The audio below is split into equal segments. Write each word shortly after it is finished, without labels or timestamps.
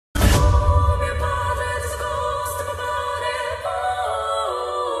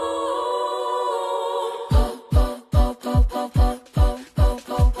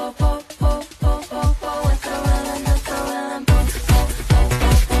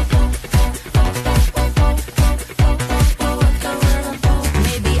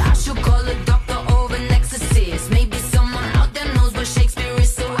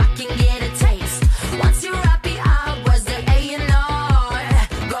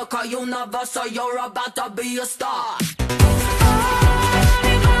Loco universe, so you're about to be a star.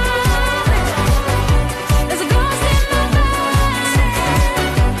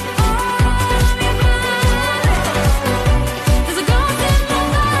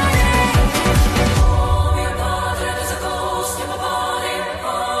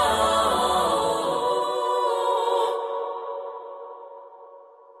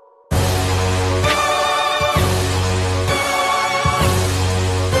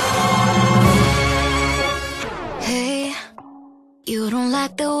 You don't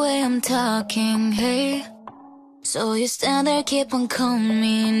like the way I'm talking, hey? So you stand there, keep on calling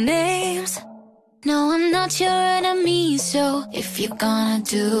me names. No, I'm not your enemy, so if you're gonna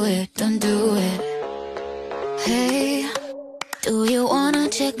do it, don't do it. Hey, do you wanna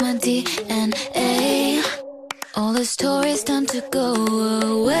check my DNA? All the stories time to go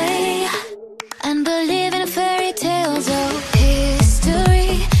away and believe in fairy tales of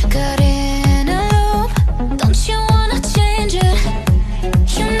history. Got in a loop, don't you wanna change it?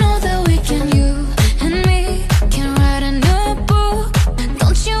 You know that we can, you and me can write a new book.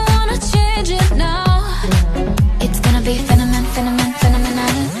 Don't you wanna change it now? It's gonna be phenomenal, phenomenal,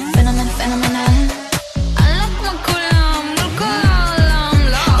 phenomenal, phenomenal, phenomenal. I like my kulam,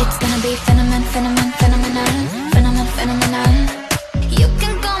 it's gonna be phenomenal, phenomenal, phenomenal, phenomenal, phenomenal. You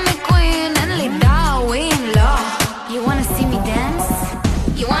can call me queen and lead the way in law. You wanna see me dance?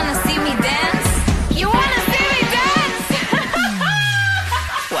 You wanna see me dance? You wanna see me dance?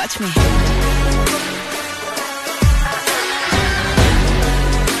 Watch me.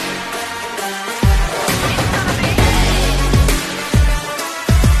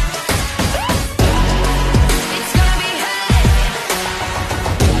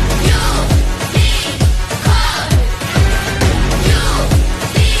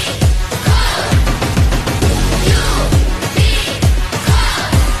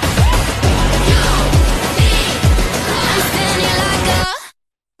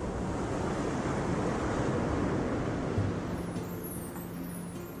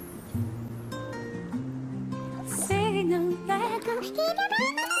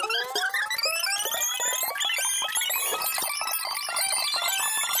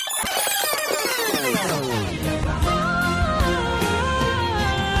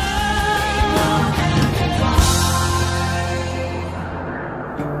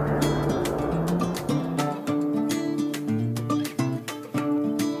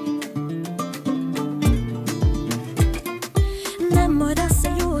 Nemoj da se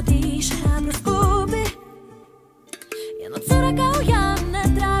ljudiš, hrabrost gubi. Jedna cura kao ja ne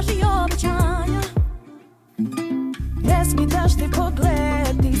traži obećanja. Ne smitaš ti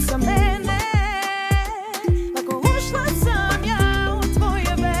pogledi sa mene. Lako ušla sam ja u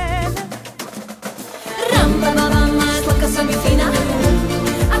tvoje vene. Ramba baba moja slatka sam i fina.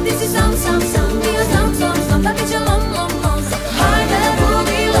 A ti si sam, sam, sam. Bio znam, znam, znam da bit će lom, lom, lom. Hajde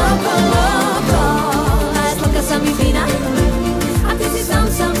budi loko, loko. A ja slatka sam i fina. A ti si sam,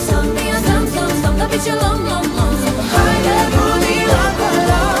 sam, sam. Bio znam, znam, znam da bit će lom, lom, lom. Hajde budi loko,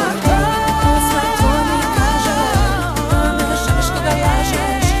 loko. Osmeh tvoj mi kaže, ne želiš koga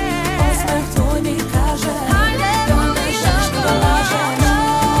lažeš. Osmeh tvoj mi kaže, ne želiš koga lažeš.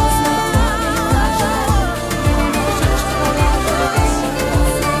 Osmeh tvoj mi kaže, ne želiš koga lažeš.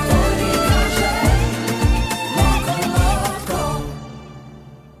 Osmeh tvoj mi kaže, loko, loko.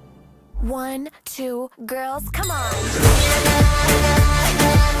 1, 2, girls, come on.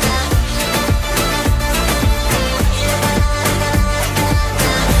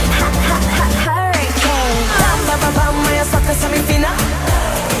 Moja slatka sam i fina.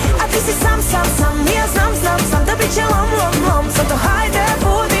 A ti si sam, sam, sam. Ja znam, znam, znam da bit će lom, lom, lom. Zato hajde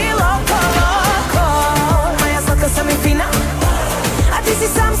budi loko, loko. Moja slatka sam i fina. A ti si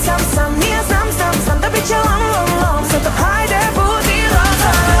sam, sam, sam. Ja znam, znam, znam da bit će lom, lom, lom. Zato hajde budi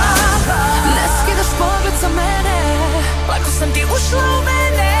loko, loko. Ne skidaš pogled sa mene. Lako sam ti ušla u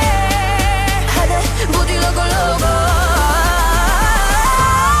mene. Hajde budi loko, loko.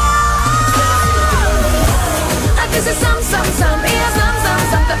 Ti si sam, sam, sam, i ja znam, znam,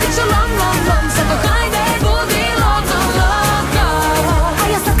 znam da bit će lom, lom, lom. Zato hajde budi loko, loko. A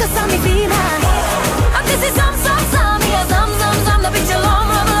ja slatka sam i fina. A ti si sam, sam, sam, i ja znam, znam, znam da bit će lom,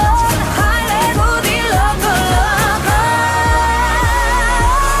 lom, lom. Hajde budi loko, loko.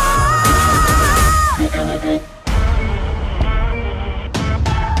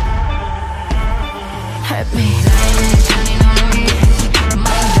 Hurt me.